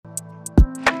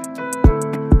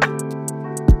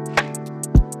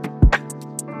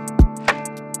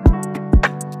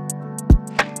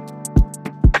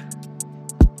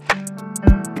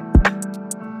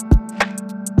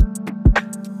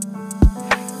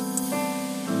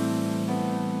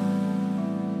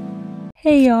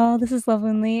Hey y'all, this is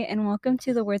Lovelandly, and welcome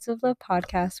to the Words of Love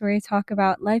podcast, where we talk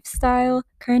about lifestyle,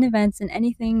 current events, and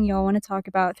anything y'all want to talk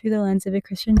about through the lens of a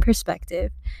Christian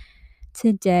perspective.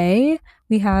 Today,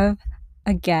 we have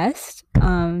a guest.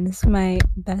 This is my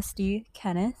bestie,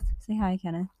 Kenneth. Say hi,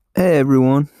 Kenneth. Hey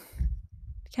everyone.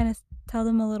 Kenneth, tell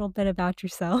them a little bit about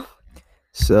yourself.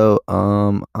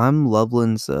 I'm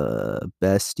Loveland's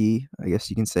bestie, I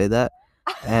guess you can say that.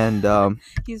 And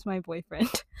He's my boyfriend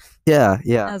yeah,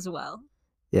 as well.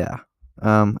 yeah.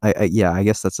 I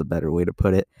guess that's a better way to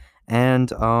put it. And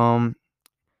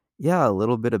yeah, a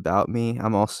little bit about me.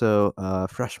 I'm also a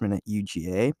freshman at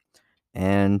UGA,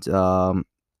 and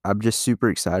I'm just super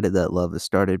excited that Love has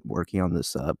started working on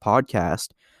this podcast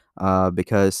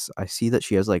because I see that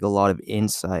she has like a lot of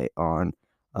insight on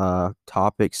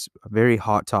topics, very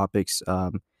hot topics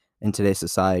in today's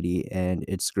society, and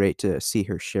it's great to see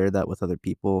her share that with other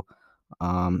people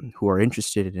who are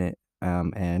interested in it.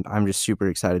 And I'm just super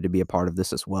excited to be a part of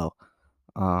this as well.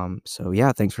 So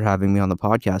yeah, thanks for having me on the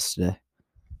podcast today.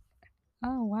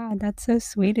 Oh, wow, that's so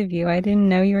sweet of you. I didn't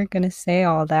know you were going to say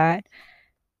all that,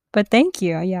 but thank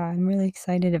you. Yeah, I'm really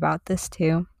excited about this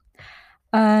too.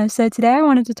 So today I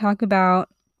wanted to talk about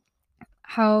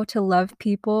how to love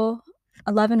people,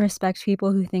 love and respect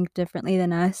people who think differently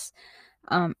than us,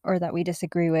 or that we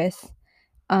disagree with.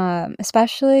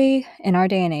 Especially in our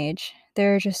day and age,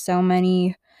 there are just so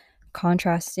many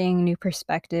contrasting new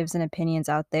perspectives and opinions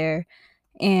out there.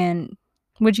 And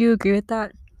would you agree with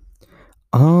that?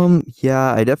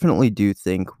 Yeah, I definitely do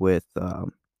think with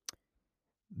the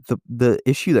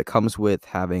issue that comes with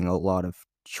having a lot of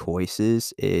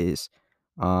choices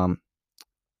um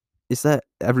is that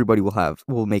everybody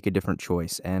will make a different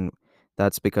choice, and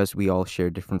that's because we all share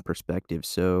different perspectives.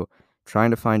 So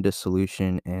trying to find a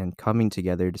solution and coming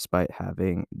together despite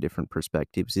having different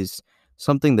perspectives is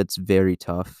something that's very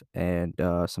tough, and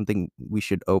something we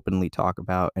should openly talk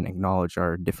about and acknowledge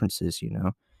our differences.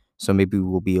 So maybe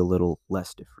we'll be a little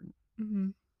less different.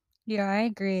 Mhm. Yeah, I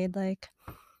agree. Like,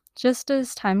 just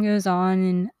as time goes on,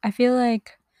 and I feel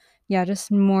like, yeah,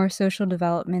 just more social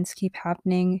developments keep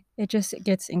happening, it just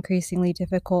gets increasingly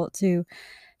difficult to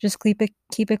just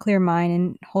keep a clear mind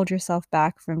and hold yourself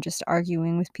back from just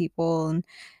arguing with people and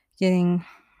getting,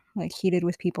 like, heated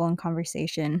with people in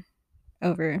conversation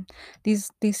over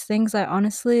these things that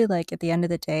honestly, like, at the end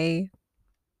of the day,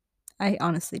 I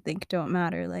honestly think don't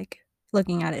matter, like,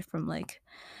 looking at it from, like,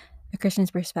 a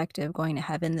Christian's perspective, going to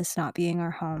heaven, this not being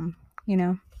our home, you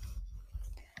know?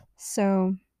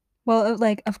 So, well,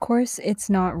 like, of course, it's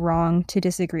not wrong to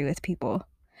disagree with people.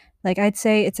 Like, I'd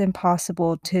say it's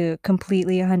impossible to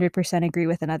completely 100% agree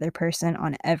with another person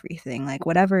on everything, like,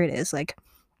 whatever it is, like,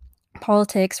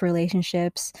 politics,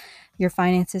 relationships, your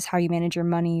finances, how you manage your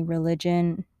money,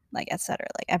 religion, like, etcetera,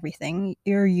 like, everything.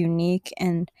 You're unique,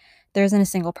 and there isn't a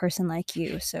single person like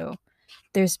you, so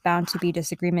there's bound to be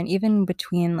disagreement even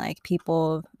between, like,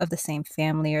 people of the same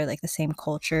family or, like, the same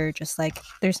culture, just, like,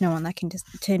 there's no one that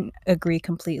can agree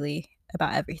completely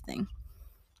about everything,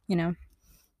 you know?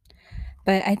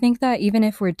 But I think that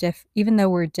even though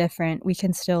we're different, we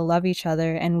can still love each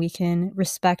other and we can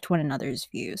respect one another's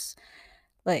views.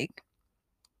 Like,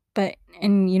 but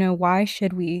and, why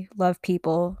should we love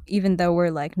people even though we're,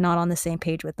 like, not on the same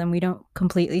page with them? We don't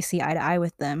completely see eye to eye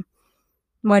with them.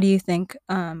 Why do you think,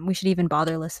 we should even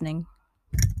bother listening?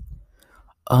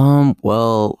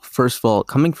 Well, first of all,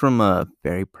 coming from a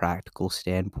very practical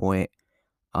standpoint,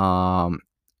 um,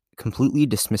 completely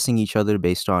dismissing each other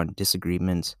based on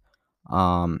disagreements,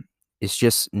 um, is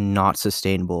just not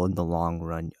sustainable in the long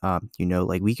run.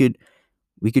 Like we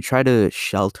could try to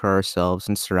shelter ourselves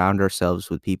and surround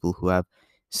ourselves with people who have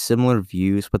similar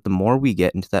views, but the more we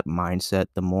get into that mindset,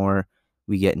 the more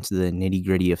we get into the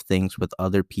nitty-gritty of things with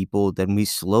other people, then we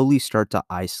slowly start to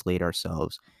isolate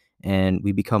ourselves and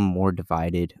we become more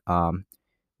divided,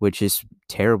 which is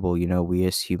terrible. We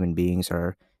as human beings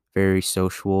are very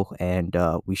social, and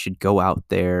we should go out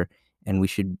there and we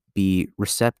should be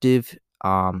receptive.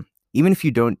 Even if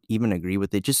you don't even agree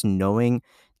with it, just knowing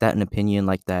that an opinion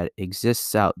like that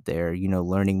exists out there,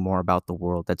 learning more about the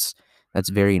world, that's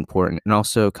very important. And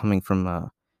also coming from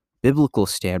a biblical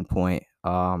standpoint,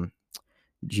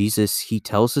 Jesus, he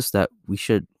tells us that we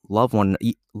should love one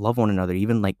another,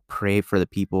 even like pray for the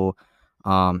people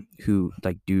who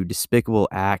like do despicable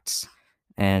acts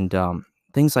and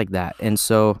things like that. And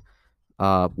so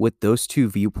with those two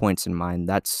viewpoints in mind,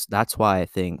 that's why I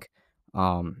think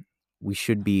um we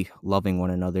should be loving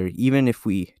one another, even if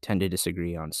we tend to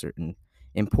disagree on certain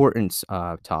important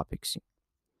topics.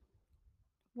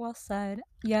 Well said.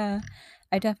 Yeah,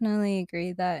 I definitely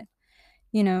agree that,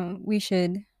 we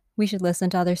should listen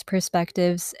to others'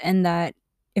 perspectives and that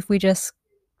if we just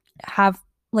have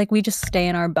like we just stay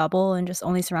in our bubble and just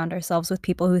only surround ourselves with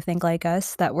people who think like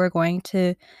us, that we're going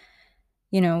to,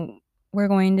 you know, we're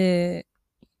going to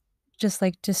just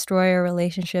like destroy our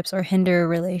relationships or hinder a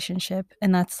relationship.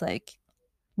 And that's like,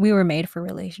 we were made for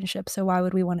relationships. So why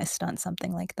would we want to stunt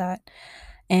something like that?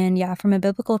 And yeah, from a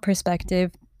biblical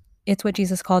perspective, it's what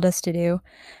Jesus called us to do.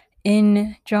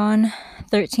 In John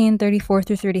 13:34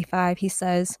 through 35, he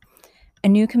says, "A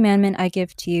new commandment I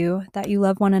give to you, that you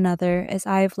love one another as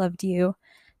I have loved you,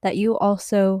 that you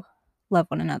also love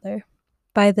one another.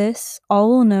 By this, all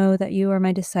will know that you are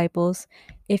my disciples,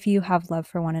 if you have love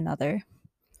for one another."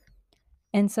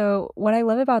 And so, what I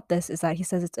love about this is that he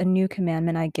says it's a new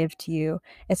commandment I give to you.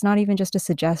 It's not even just a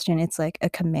suggestion, it's like a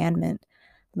commandment.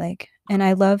 Like, and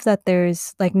I love that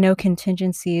there's like no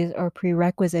contingencies or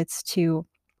prerequisites to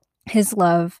his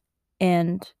love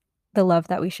and the love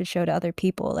that we should show to other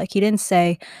people. Like, he didn't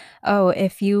say, "Oh,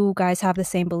 if you guys have the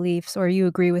same beliefs or you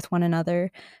agree with one another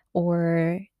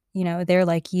or, they're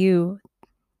like you,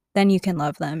 then you can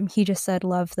love them." He just said,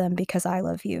 "Love them because I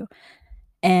love you."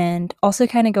 And also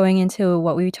kind of going into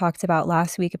what we talked about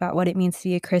last week about what it means to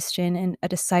be a Christian and a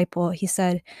disciple, he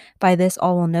said, "By this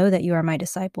all will know that you are my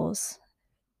disciples,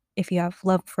 if you have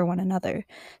love for one another."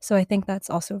 So I think that's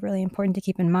also really important to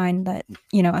keep in mind that,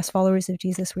 as followers of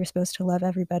Jesus, we're supposed to love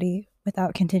everybody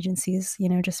without contingencies,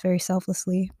 just very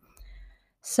selflessly.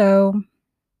 So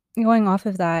going off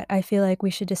of that, I feel like we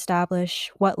should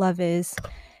establish what love is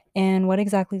and what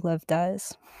exactly love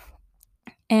does.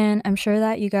 And I'm sure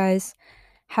that you guys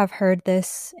have heard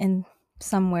this in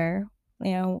somewhere,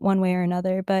 one way or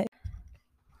another, but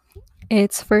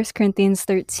it's 1 Corinthians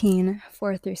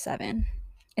 13:4 through 7.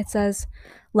 It says,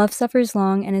 "Love suffers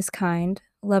long and is kind.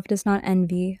 Love does not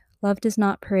envy. Love does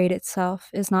not parade itself,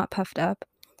 is not puffed up,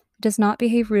 does not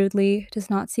behave rudely, does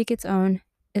not seek its own,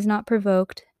 is not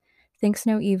provoked, thinks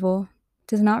no evil,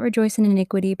 does not rejoice in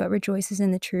iniquity, but rejoices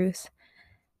in the truth,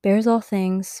 bears all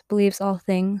things, believes all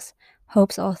things,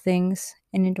 hopes all things,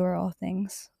 and endures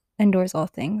all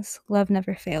things. Love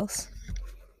never fails."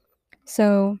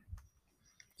 So,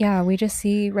 yeah, we just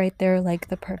see right there like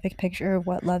the perfect picture of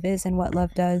what love is and what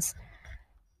love does.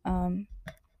 Um,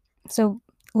 so,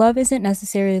 love isn't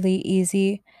necessarily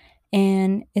easy,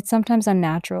 and it's sometimes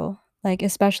unnatural, like,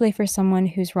 especially for someone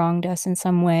who's wronged us in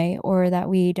some way or that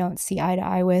we don't see eye to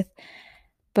eye with.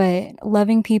 But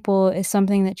loving people is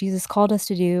something that Jesus called us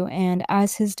to do, and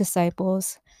as his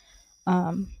disciples,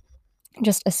 um,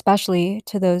 just especially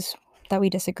to those that we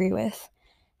disagree with.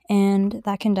 And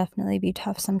that can definitely be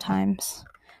tough sometimes.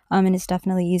 And it's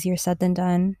definitely easier said than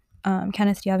done.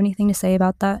 Kenneth, do you have anything to say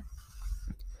about that?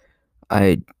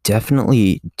 I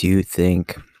definitely do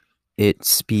think it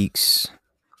speaks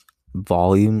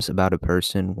volumes about a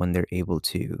person when they're able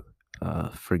to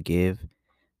forgive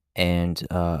and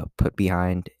put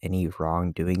behind any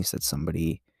wrongdoings that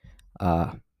somebody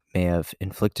uh, may have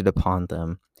inflicted upon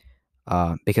them,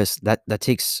 because that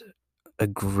takes a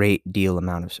great deal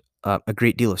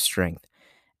of strength.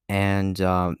 And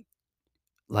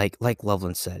like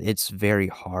Loveland said, it's very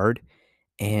hard.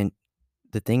 And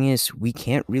the thing is, we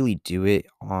can't really do it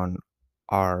on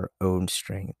our own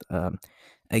strength.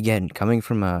 Again, coming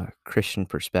from a Christian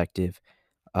perspective,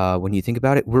 when you think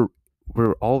about it,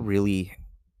 we're all really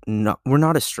not we're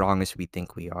not as strong as we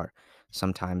think we are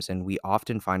sometimes, and we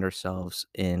often find ourselves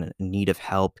in need of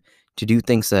help to do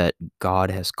things that God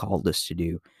has called us to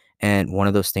do. And one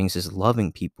of those things is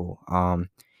loving people.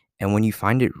 And when you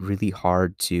find it really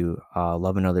hard to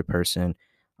love another person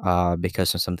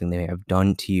because of something they have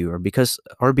done to you, or because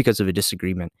of a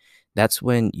disagreement, that's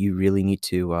when you really need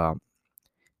to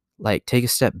like take a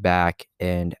step back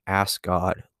and ask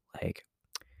God, like,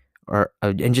 or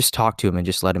and just talk to him and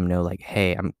just let him know, like,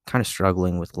 hey, I'm kind of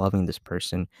struggling with loving this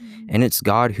person. Mhm. And it's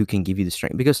God who can give you the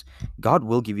strength, because God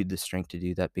will give you the strength to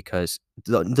do that, because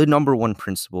the number one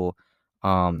principle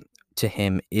um to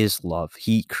him is love.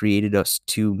 He created us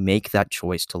to make that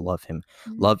choice to love him.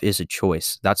 Mhm. Love is a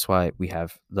choice. That's why we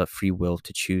have the free will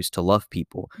to choose to love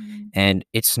people. Mhm. And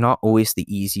it's not always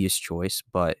the easiest choice,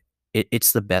 but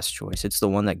it's the best choice. It's the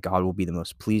one that God will be the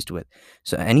most pleased with.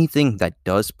 So anything that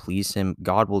does please him,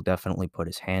 God will definitely put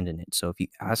his hand in it. So if you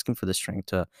ask him for the strength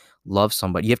to love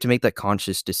somebody, you have to make that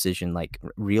conscious decision, like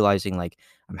realizing, like,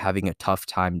 I'm having a tough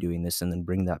time doing this, and then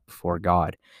bring that before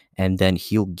God. And then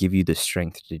he'll give you the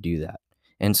strength to do that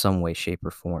in some way, shape,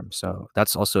 or form. So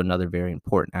that's also another very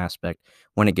important aspect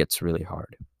when it gets really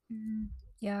hard. Mhm.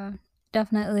 Yeah,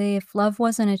 definitely. If love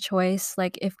wasn't a choice,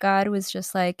 like if God was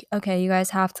just like, "Okay, you guys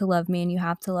have to love me and you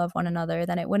have to love one another,"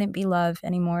 then it wouldn't be love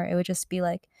anymore. It would just be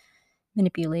like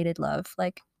manipulated love.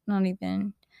 Like, not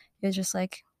even, it was just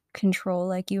like control,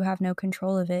 like you have no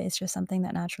control of it, it's just something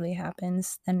that naturally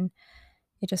happens, then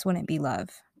it just wouldn't be love.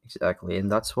 Exactly,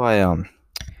 and that's why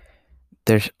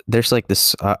there's like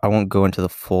this. I won't go into the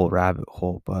full rabbit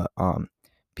hole, but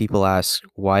people ask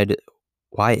why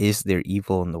is there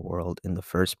evil in the world in the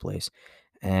first place,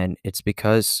 and it's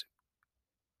because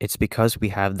we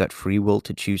have that free will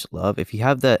to choose love. If you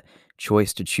have that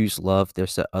choice to choose love,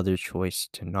 there's that other choice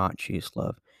to not choose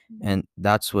love. Mhm. And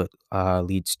that's what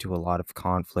leads to a lot of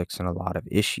conflicts and a lot of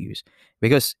issues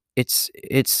because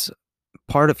it's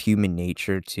part of human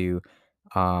nature to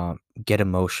get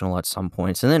emotional at some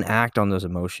points and then act on those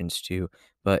emotions too.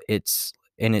 But it's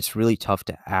really tough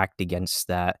to act against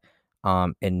that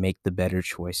and make the better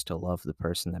choice to love the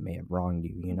person that may have wronged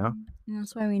you, you know? And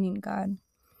that's why we need God,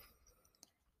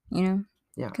 you know,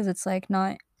 Yeah. because it's like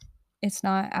not it's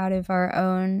not out of our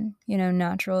own,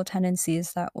 natural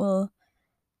tendencies that will,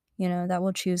 that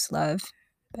will choose love,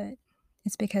 but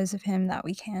it's because of him that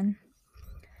we can.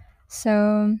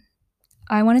 So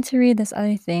I wanted to read this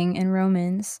other thing in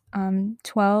Romans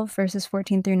 12, verses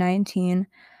 14 through 19.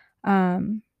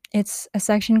 Um, it's a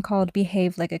section called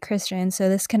Behave Like a Christian. So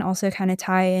this can also kind of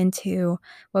tie into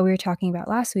what we were talking about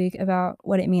last week about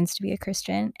what it means to be a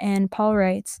Christian. And Paul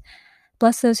writes,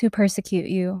 "Bless those who persecute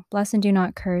you, bless and do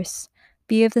not curse.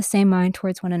 Be of the same mind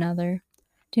towards one another.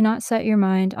 Do not set your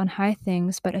mind on high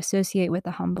things, but associate with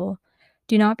the humble.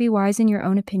 Do not be wise in your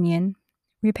own opinion.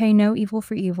 Repay no evil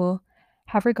for evil.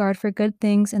 Have regard for good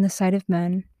things in the sight of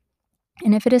men.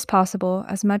 And if it is possible,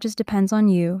 as much as depends on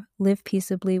you, live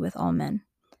peaceably with all men."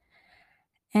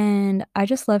 And I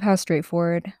just love how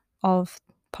straightforward all of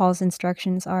Paul's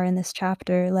instructions are in this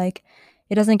chapter. Like,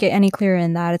 it doesn't get any clearer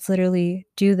than that. It's literally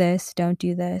do this, don't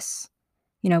do this.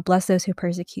 Bless those who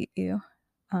persecute you.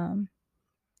 Um,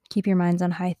 Keep your minds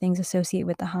on high things, associate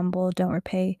with the humble, don't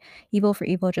repay evil for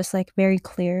evil, just like very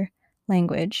clear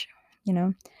language, you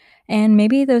know? And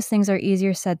maybe those things are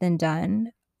easier said than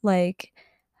done. Like,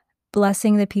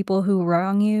 blessing the people who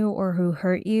wrong you or who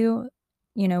hurt you,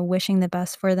 wishing the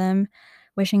best for them,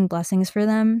 wishing blessings for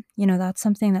them, that's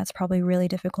something that's probably really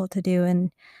difficult to do.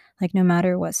 And like, no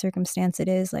matter what circumstance it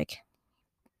is, like,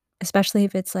 especially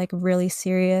if it's like really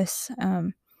serious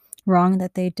wrong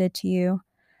that they did to you.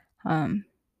 Um,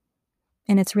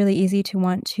 and it's really easy to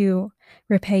want to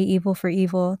repay evil for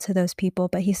evil to those people.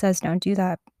 But he says, don't do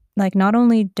that. Like, not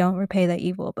only don't repay that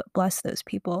evil, but bless those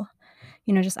people,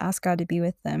 just ask God to be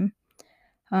with them.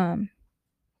 Um,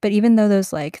 But even though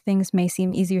those, like, things may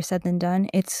seem easier said than done,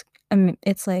 it's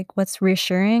like what's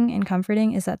reassuring and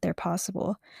comforting is that they're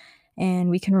possible, and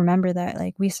we can remember that,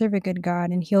 like, we serve a good God,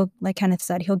 and he'll, like Kenneth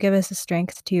said, he'll give us the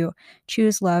strength to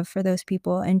choose love for those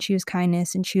people and choose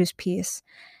kindness and choose peace.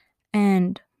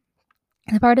 And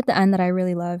the part at the end that I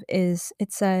really love is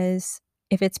it says,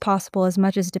 "If it's possible, as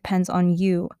much as depends on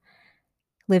you,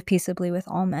 live peaceably with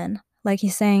all men." Like,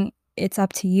 he's saying, it's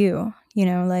up to you,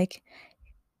 like,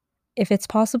 if it's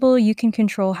possible, you can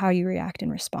control how you react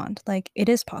and respond. Like, it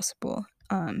is possible,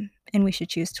 and we should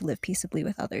choose to live peaceably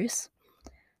with others.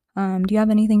 Do you have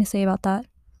anything to say about that?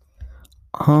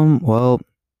 Well,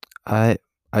 I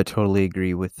I totally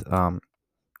agree with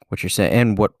what you're saying,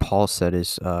 and what Paul said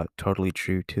is totally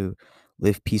true too.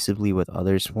 Live peaceably with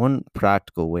others. One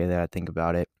practical way that I think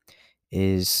about it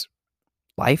is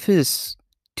life is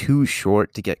too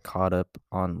short to get caught up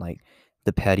on like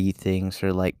the petty things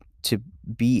or like to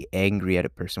be angry at a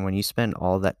person when you spend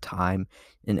all that time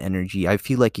and energy. I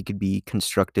feel like it could be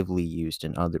constructively used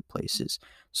in other places.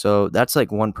 So that's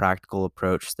like one practical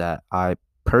approach that I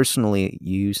personally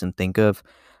use and think of.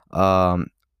 Um,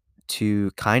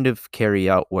 to kind of carry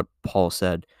out what Paul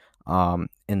said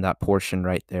in that portion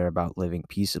right there about living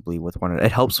peaceably with one another.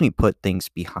 It helps me put things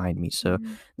behind me. So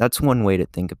Mhm. that's one way to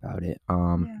think about it.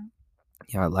 Yeah.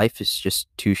 Yeah, life is just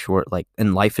too short. Like,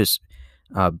 and life is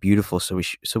beautiful. So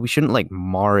we shouldn't like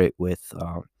mar it with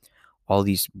all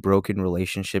these broken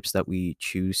relationships that we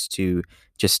choose to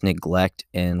just neglect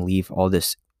and leave all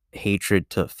this hatred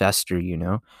to fester.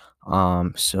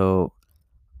 So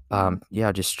Yeah.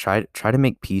 yeah, just try to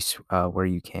make peace where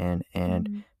you can and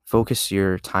Mhm. focus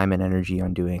your time and energy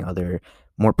on doing other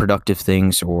more productive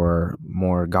things or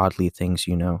more godly things,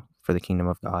 for the kingdom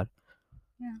of God.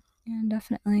 Yeah. And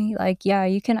definitely, like, yeah,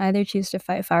 you can either choose to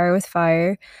fight fire with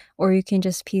fire, or you can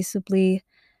just peaceably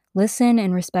listen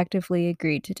and respectively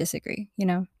agree to disagree,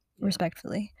 Yeah.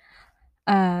 respectfully.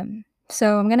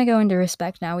 So I'm gonna go into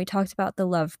respect now. We talked about the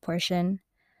love portion.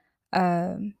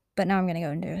 But now I'm going to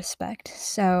go into respect.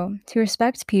 So, to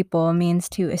respect people means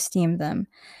to esteem them.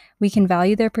 We can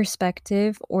value their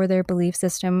perspective or their belief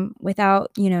system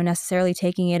without, necessarily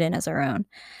taking it in as our own.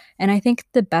 And I think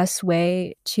the best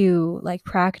way to like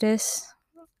practice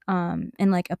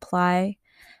and like apply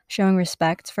showing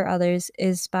respect for others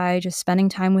is by just spending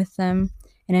time with them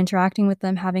and interacting with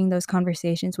them, having those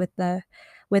conversations with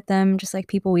them, just like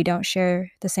people we don't share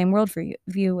the same world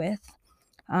view with.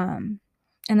 Um,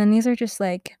 and then these are just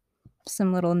like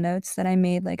some little notes that I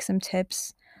made, like some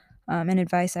tips and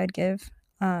advice I'd give.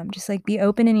 Just like be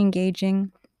open and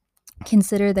engaging,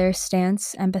 consider their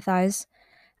stance, empathize,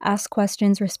 ask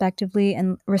questions respectfully,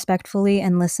 and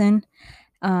listen.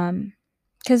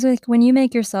 Because like when you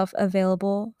make yourself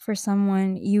available for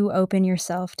someone, you open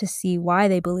yourself to see why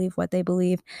they believe what they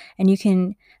believe, and you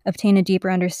can obtain a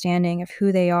deeper understanding of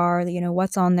who they are,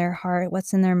 what's on their heart,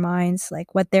 what's in their minds,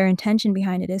 like what their intention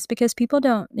behind it is. Because people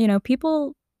don't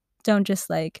just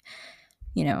like,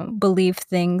 believe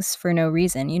things for no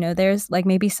reason. There's like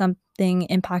maybe something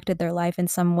impacted their life in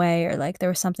some way, or like there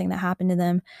was something that happened to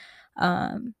them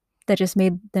that just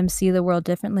made them see the world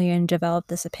differently and develop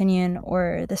this opinion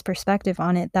or this perspective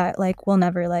on it that like we'll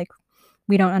never like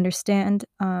we don't understand.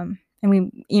 And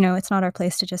it's not our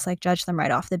place to just like judge them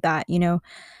right off the bat.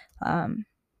 Um,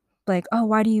 like, oh,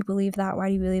 why do you believe that? Why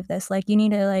do you believe this? Like, you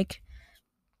need to like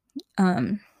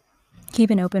um, keep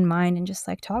an open mind and just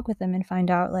like talk with them and find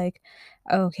out like,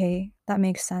 oh, okay, that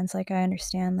makes sense. Like, I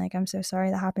understand. Like, I'm so sorry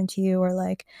that happened to you, or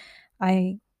like,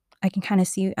 I I can kind of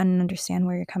see and understand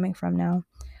where you're coming from now.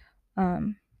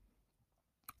 Um,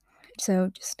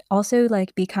 so just also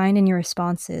like be kind in your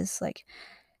responses. Like,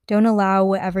 don't allow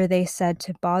whatever they said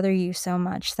to bother you so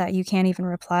much that you can't even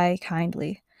reply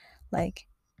kindly. Like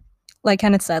like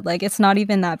Kenneth said, like it's not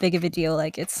even that big of a deal.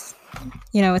 Like it's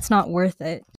not worth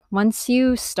it. Once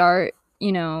you start,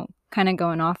 kind of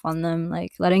going off on them,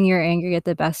 like letting your anger get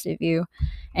the best of you,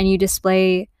 and you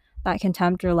display that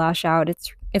contempt or lash out,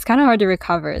 it's kind of hard to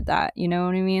recover that. You know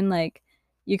what I mean? Like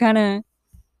you kind of,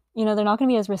 they're not going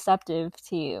to be as receptive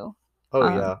to you. Oh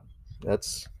Um, yeah.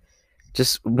 That's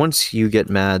just once you get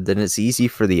mad, then it's easy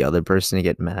for the other person to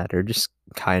get mad or just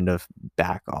kind of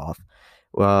back off.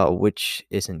 Well, which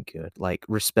isn't good. Like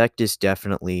respect is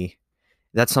definitely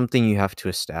that's something you have to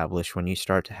establish when you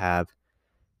start to have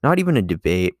not even a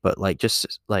debate, but like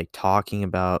just like talking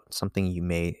about something you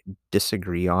may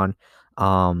disagree on.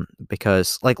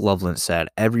 Because like Loveland said,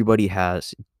 everybody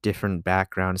has different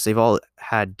backgrounds. They've all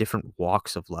had different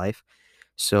walks of life.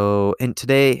 So, and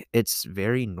today it's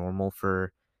very normal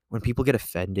for when people get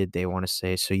offended, they want to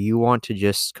say, so you want to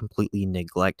just completely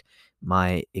neglect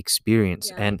my experience.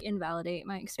 yeah, And like invalidate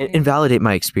my experience. invalidate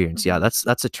my experience. Yeah, Mhm.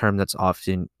 that's a term that's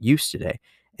often used today,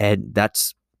 and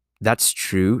that's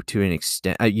true to an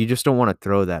extent. You just don't want to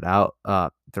throw that out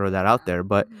Yeah. there,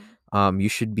 but Mhm. you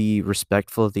should be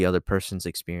respectful of the other person's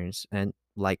experience, and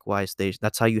likewise,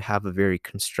 that's how you have a very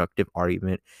constructive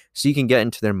argument, so you can get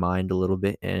into their mind a little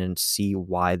bit and see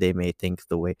why they may think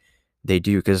the way they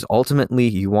do, because ultimately,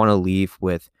 you want to leave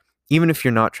with even if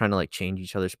you're not trying to like change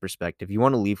each other's perspective, you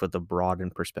want to leave with a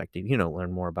broadened perspective,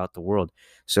 learn more about the world.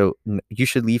 So you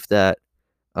should leave that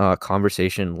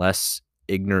conversation less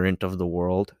ignorant of the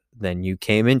world than you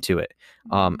came into it,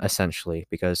 Mhm. essentially,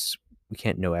 because we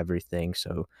can't know everything.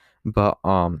 So, but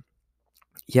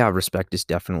yeah, respect is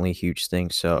definitely a huge thing.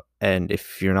 So, and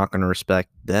if you're not going to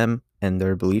respect them and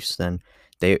their beliefs, then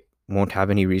they won't have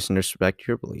any reason to respect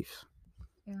your beliefs.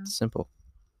 Yeah. Simple.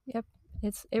 Yep.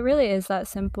 It really is that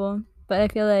simple. But I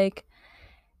feel like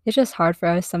it's just hard for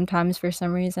us sometimes for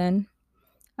some reason.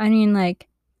 I mean, like,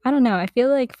 I don't know. I feel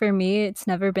like for me, it's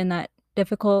never been that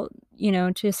difficult,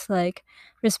 just like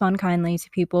respond kindly to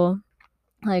people,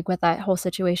 like with that whole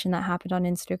situation that happened on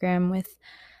Instagram with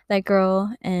that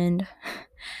girl. And,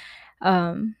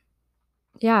 um,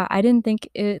 yeah, I didn't think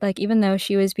it, like, even though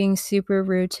she was being super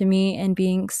rude to me and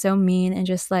being so mean and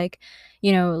just like,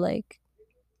 like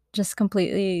just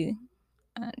completely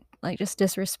uh, like just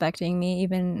disrespecting me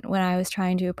even when I was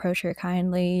trying to approach her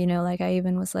kindly, like I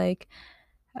even was like,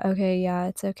 okay, yeah,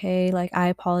 it's okay. Like I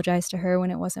apologize to her when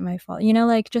it wasn't my fault.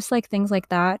 Like just like things like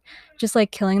that, just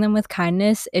like killing them with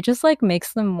kindness, it just like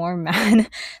makes them more mad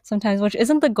sometimes, which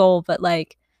isn't the goal, but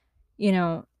like, you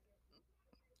know,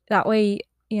 that way,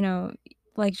 you know,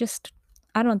 like just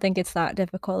I don't think it's that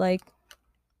difficult. Like,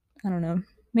 I don't know.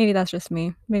 Maybe that's just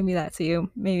me. Maybe that's you.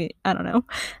 Maybe I don't know.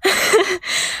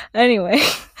 Anyway,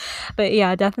 but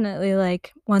yeah, definitely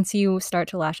like once you start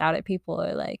to lash out at people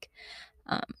or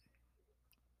um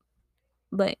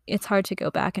like it's hard to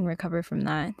go back and recover from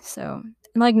that. So,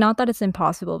 like not that it's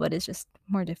impossible, but it's just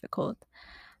more difficult.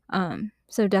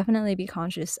 So definitely be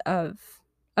conscious of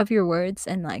your words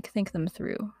and like think them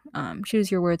through.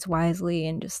 Choose your words wisely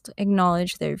and just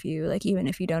acknowledge their view, like even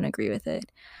if you don't agree with it.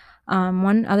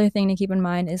 One other thing to keep in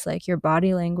mind is like your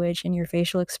body language and your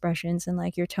facial expressions and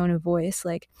like your tone of voice.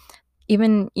 Like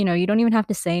even, you don't even have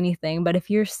to say anything, but if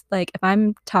like, if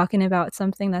I'm talking about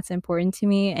something that's important to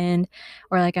me and,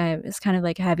 or like it's kind of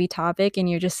like a heavy topic and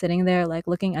you're just sitting there like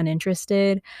looking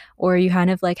uninterested, or you kind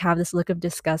of like have this look of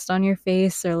disgust on your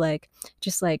face, or like,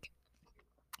 just like,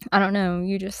 I don't know,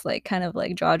 you just like kind of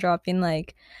like jaw dropping,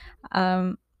 like,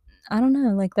 um, I don't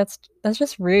know, like that's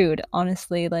just rude,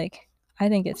 honestly. Like, I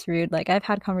think it's rude. Like, I've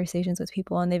had conversations with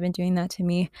people and they've been doing that to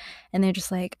me, and they're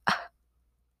just like,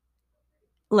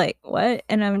 what?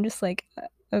 And I'm just like,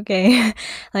 okay.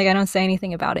 Like, I don't say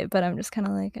anything about it, but I'm just kind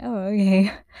of like, oh,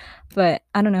 okay. But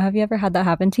I don't know. Have you ever had that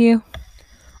happen to you?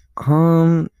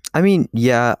 I mean,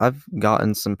 yeah, I've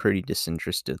gotten some pretty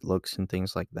disinterested looks and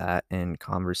things like that in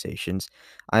conversations.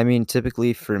 I mean,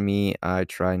 typically for me, I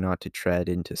try not to tread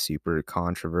into super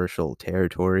controversial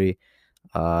territory.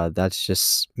 That's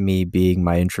just me being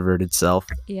my introverted self.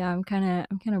 Yeah, I'm kind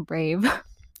of brave.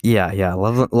 Yeah, yeah,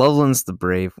 Loveland's the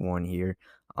brave one here.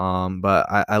 But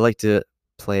I like to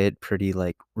play it pretty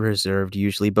like reserved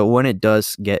usually. But when it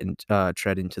does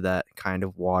tread into that kind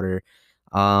of water,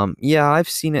 yeah, I've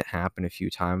seen it happen a few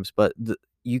times. But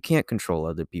you can't control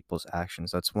other people's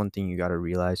actions. That's one thing you got to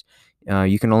realize.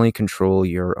 You can only control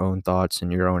your own thoughts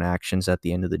and your own actions at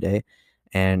the end of the day,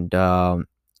 and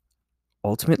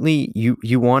ultimately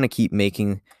you want to keep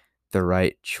making the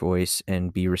right choice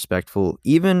and be respectful,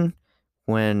 even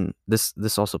when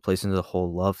this also plays into the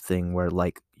whole love thing, where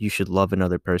like you should love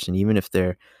another person even if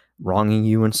they're wronging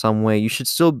you in some way. You should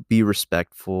still be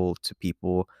respectful to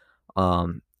people,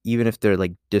 even if they're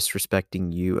like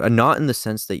disrespecting you, and not in the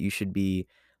sense that you should be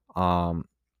um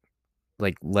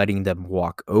like letting them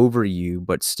walk over you,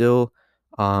 but still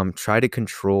try to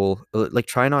control, like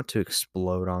try not to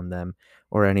explode on them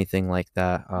or anything like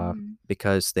that, Mhm.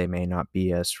 because they may not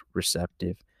be as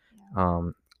receptive. Yeah.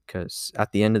 um because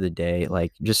at the end of the day,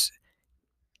 like, just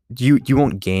you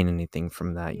won't gain anything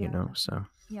from that, Yeah, so definitely.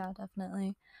 Yeah,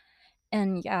 definitely.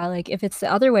 And yeah, like if it's the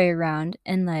other way around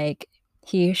and like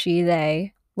he, she,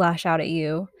 they lash out at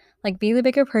you, like be the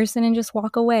bigger person and just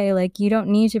walk away. Like you don't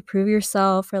need to prove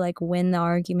yourself or like win the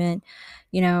argument.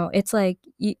 It's like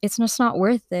it's just not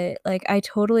worth it. Like I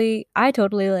totally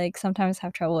like sometimes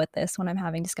have trouble with this when I'm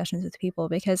having discussions with people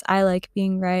because I like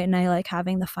being right and I like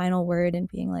having the final word and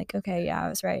being like, okay, yeah, I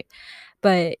was right.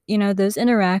 But, those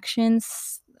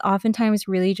interactions oftentimes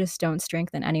really just don't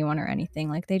strengthen anyone or anything.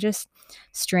 Like they just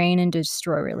strain and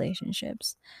destroy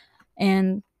relationships.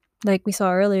 And like we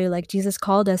saw earlier, like Jesus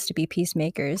called us to be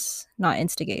peacemakers, not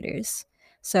instigators.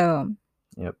 So,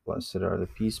 yep, blessed are the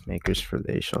peacemakers, for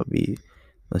they shall be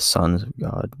the sons of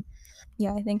God.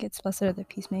 yeah, I think it's blessed are the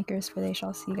peacemakers, for they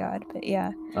shall see God. But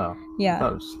yeah, Oh, I yeah.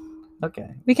 thought it was okay.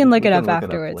 We can look We it can up look it up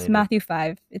afterwards. later. Matthew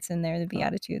 5, it's in there, the Oh.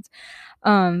 Beatitudes.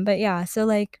 But yeah, so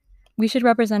like we should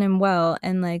represent him well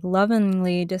and like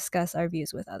lovingly discuss our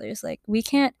views with others. Like we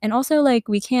can't, and also like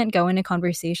we can't go into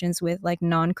conversations with like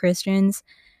non-Christians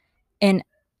and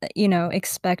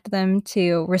expect them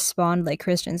to respond like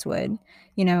Christians would.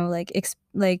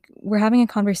 Like we're having a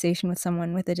conversation with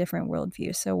someone with a different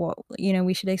worldview, so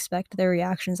we should expect their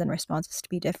reactions and responses to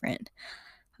be different.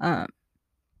 Um,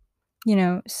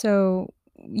 so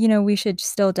we should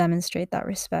still demonstrate that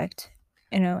respect,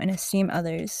 and esteem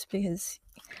others because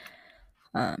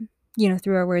um,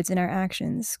 through our words and our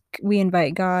actions, we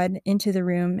invite God into the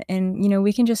room, and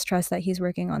we can just trust that He's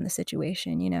working on the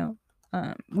situation.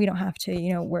 We don't have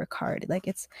to work hard. Like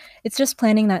it's just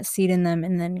planting that seed in them,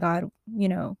 and then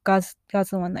God's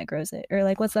the one that grows it. Or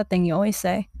like, what's that thing you always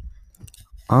say?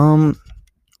 um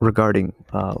Regarding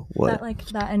That what? like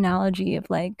that analogy of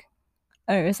like,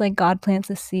 or it's like God plants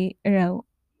a seed. Or no,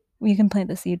 we can plant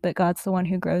the seed, but God's the one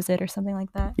who grows it, or something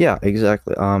like that. Yeah,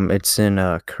 exactly. It's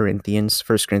in Corinthians,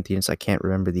 First Corinthians. I can't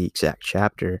remember the exact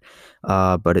chapter,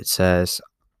 but it says,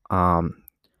 um,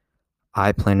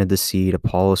 I planted the seed,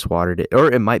 Apollos watered it, or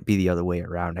it might be the other way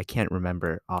around. I can't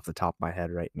remember off the top of my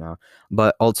head right now.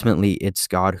 But ultimately, it's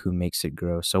God who makes it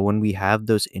grow. So when we have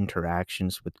those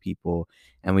interactions with people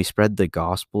and we spread the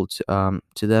gospel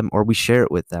to them, or we share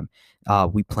it with them,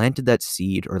 we planted that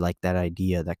seed, or like that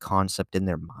idea, that concept in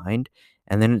their mind,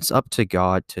 and then it's up to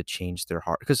God to change their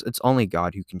heart, because it's only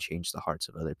God who can change the hearts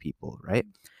of other people, right?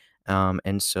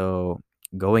 And so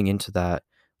going into that,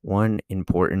 one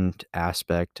important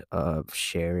aspect of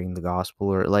sharing the gospel,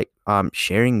 or like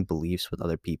sharing beliefs with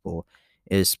other people,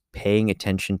 is paying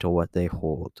attention to what they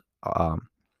hold,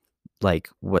 like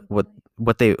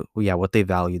what they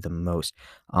value the most.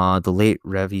 The late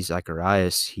Revi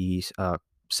Zacharias, he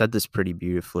said this pretty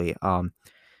beautifully.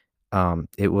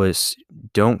 It was,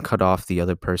 don't cut off the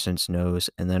other person's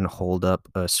nose and then hold up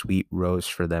a sweet rose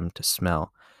for them to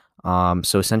smell.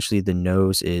 So essentially, the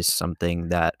nose is something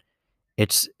that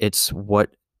it's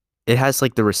what it has,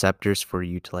 like, the receptors for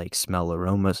you to, like, smell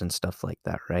aromas and stuff like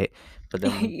that, right? But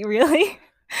then when You really?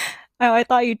 Oh, I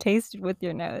thought you tasted with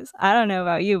your nose. I don't know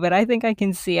about you, but I think I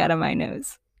can see out of my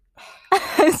nose.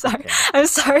 I'm sorry. okay. I'm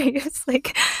sorry. It's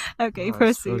like, okay, Oh, it's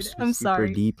proceed. supposed to be I'm super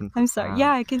sorry. deep and I'm sorry. Yeah,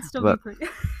 profound, I can still be but pretty.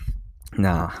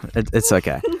 no, it's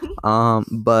okay.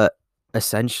 But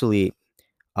essentially,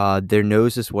 their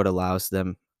nose is what allows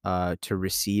them, to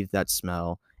receive that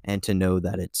smell and to know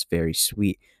that it's very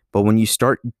sweet. But when you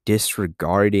start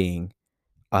disregarding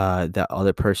that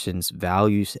other person's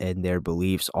values and their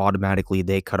beliefs, automatically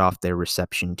they cut off their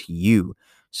reception to you.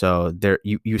 So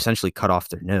you essentially cut off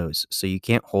their nose. So you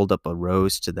can't hold up a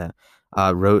rose to the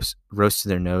rose to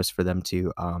their nose for them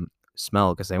to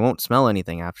smell, because they won't smell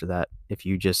anything after that if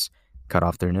you just cut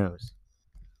off their nose.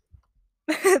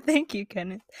 Thank you,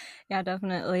 Kenneth. Yeah,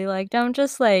 definitely. Like, don't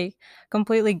just like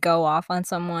completely go off on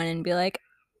someone and be like,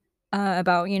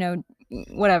 about,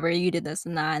 whatever, you did this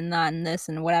and that and that and this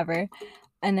and whatever.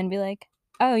 And then be like,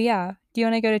 oh, yeah, do you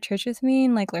want to go to church with me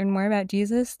and like learn more about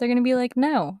Jesus? They're going to be like,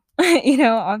 no,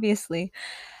 obviously.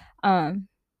 Um,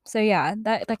 so yeah,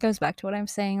 that goes back to what I'm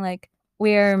saying. Like,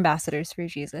 we are ambassadors for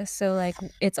Jesus. So like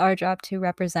it's our job to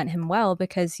represent him well,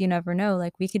 because you never know,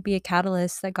 like we could be a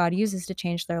catalyst that God uses to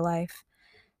change their life.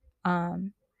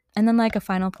 Um, and then like a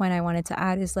final point I wanted to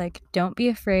add is like don't be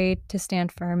afraid to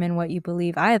stand firm in what you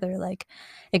believe either. Like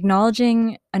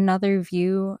acknowledging another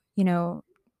view,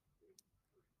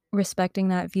 respecting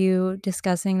that view,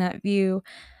 discussing that view,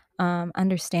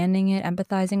 understanding it,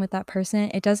 empathizing with that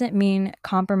person. It doesn't mean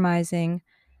compromising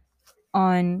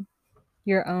on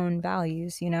your own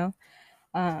values,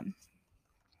 Um,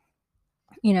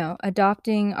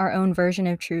 adopting our own version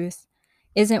of truth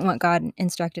isn't what God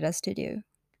instructed us to do.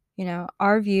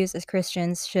 Our views as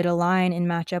Christians should align and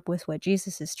match up with what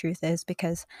Jesus's truth is,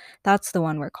 because that's the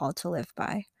one we're called to live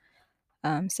by.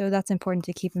 So that's important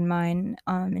to keep in mind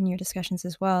in your discussions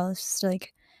as well. It's just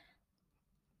like,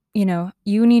 you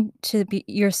need to be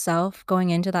yourself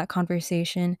going into that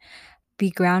conversation,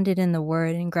 be grounded in the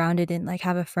word and grounded in like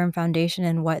have a firm foundation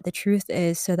in what the truth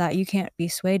is, so that you can't be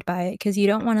swayed by it, because you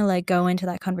don't want to like go into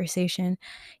that conversation,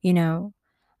 you know,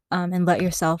 and let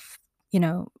yourself, you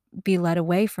know, be led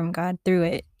away from God through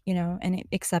it, and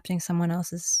accepting someone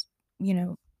else's, you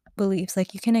know, beliefs.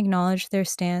 Like you can acknowledge their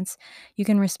stance, you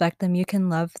can respect them, you can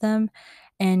love them,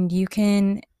 and you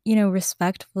can,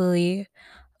 respectfully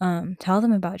tell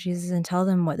them about Jesus and tell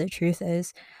them what the truth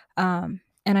is.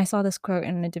 And I saw this quote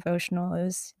in a devotional. It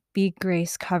was, "Be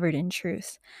grace covered in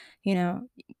truth." You know,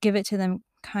 give it to them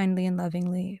kindly and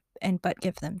lovingly, but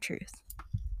give them truth.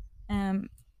 Um,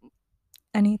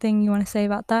 Anything you want to say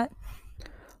about that?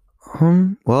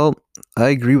 Well, I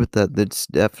agree with that. That's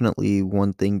definitely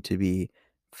one thing to be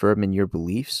firm in your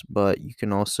beliefs, but you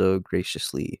can also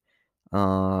graciously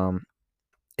um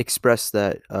express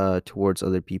that towards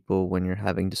other people when you're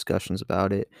having discussions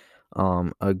about it.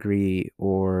 Agree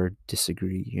or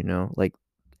disagree, like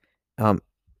um,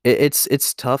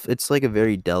 it's tough. It's like a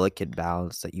very delicate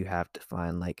balance that you have to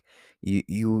find. Like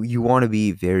you want to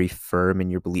be very firm in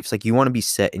your beliefs. Like you want to be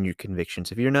set in your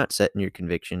convictions. If you're not set in your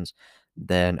convictions,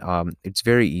 then it's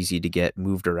very easy to get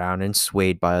moved around and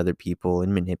swayed by other people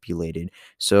and manipulated.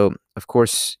 So of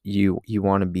course you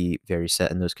want to be very set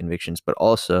in those convictions, but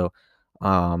also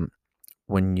um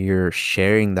when you're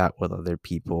sharing that with other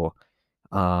people,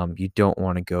 you don't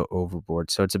want to go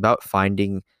overboard. So it's about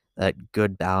finding that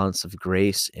good balance of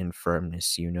grace and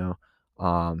firmness,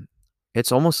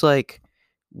 it's almost like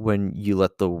when you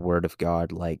let the word of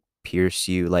God like pierce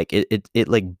you, like it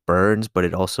like burns, but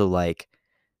it also like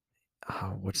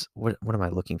what am I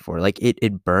looking for? Like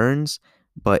it burns,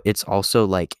 but it's also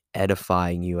like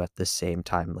edifying you at the same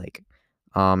time. Like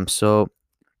so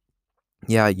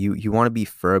yeah, you want to be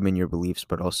firm in your beliefs,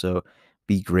 but also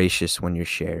be gracious when you're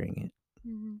sharing it.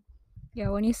 Mhm. Yeah,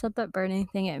 when you said that burning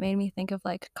thing, it made me think of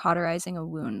like cauterizing a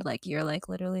wound. Like you're like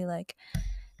literally like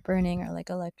burning or like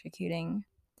electrocuting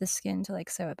the skin to like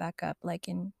sew it back up. Like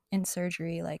in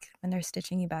surgery, like when they're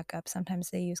stitching you back up, sometimes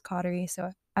they use cautery.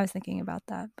 So I was thinking about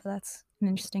that, but that's an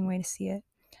interesting way to see it.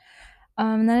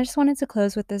 And then I just wanted to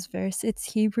close with this verse.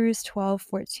 It's Hebrews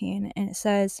 12:14, and it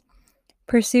says,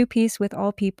 "Pursue peace with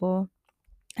all people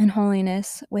and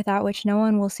holiness, without which no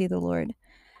one will see the Lord."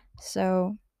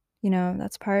 So,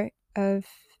 that's part of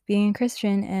being a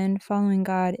Christian and following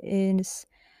God is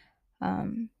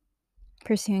um,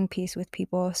 pursuing peace with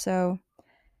people. So,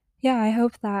 yeah, I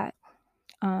hope that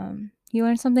you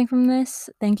learned something from this.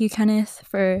 Thank you, Kenneth,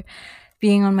 for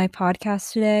being on my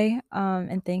podcast today.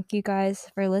 And thank you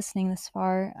guys for listening this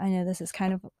far. I know this is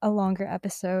kind of a longer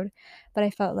episode, but I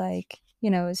felt like,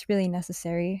 it's really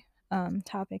necessary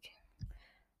topic.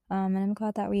 And I'm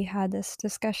glad that we had this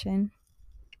discussion.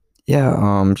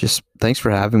 Yeah, just thanks for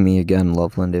having me again,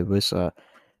 Loveland. It was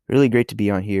really great to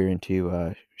be on here and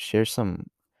to share some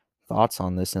thoughts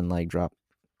on this and like drop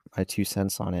my 2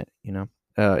 cents on it.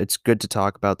 It's good to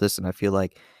talk about this, and I feel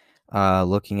like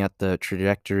looking at the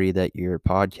trajectory that your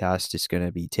podcast is going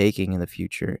to be taking in the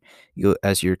future,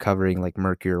 as you're covering like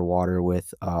murkier water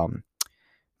with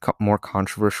more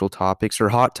controversial topics or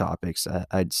hot topics,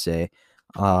 I'd say.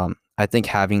 I think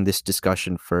having this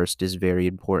discussion first is very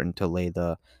important to lay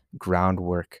the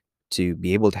groundwork to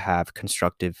be able to have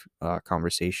constructive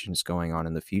conversations going on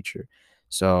in the future.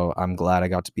 So I'm glad I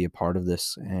got to be a part of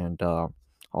this, and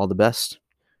all the best.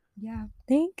 Yeah,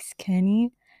 thanks,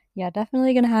 Kenny. Yeah,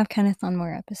 definitely gonna have Kenneth on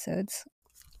more episodes.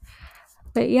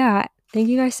 But yeah, thank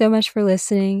you guys so much for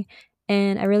listening,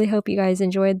 and I really hope you guys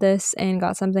enjoyed this and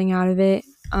got something out of it.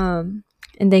 And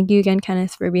thank you again,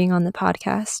 Kenneth, for being on the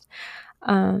podcast.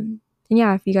 And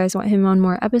yeah, if you guys want him on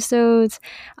more episodes,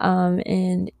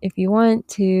 and if you want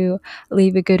to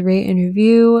leave a good rate and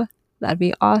review, that'd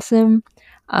be awesome.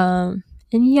 And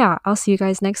yeah, I'll see you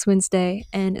guys next Wednesday.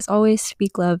 And as always,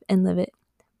 speak love and live it.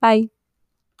 Bye.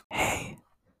 Hey,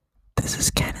 this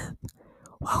is Kenneth.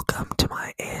 Welcome to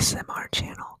my ASMR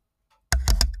channel.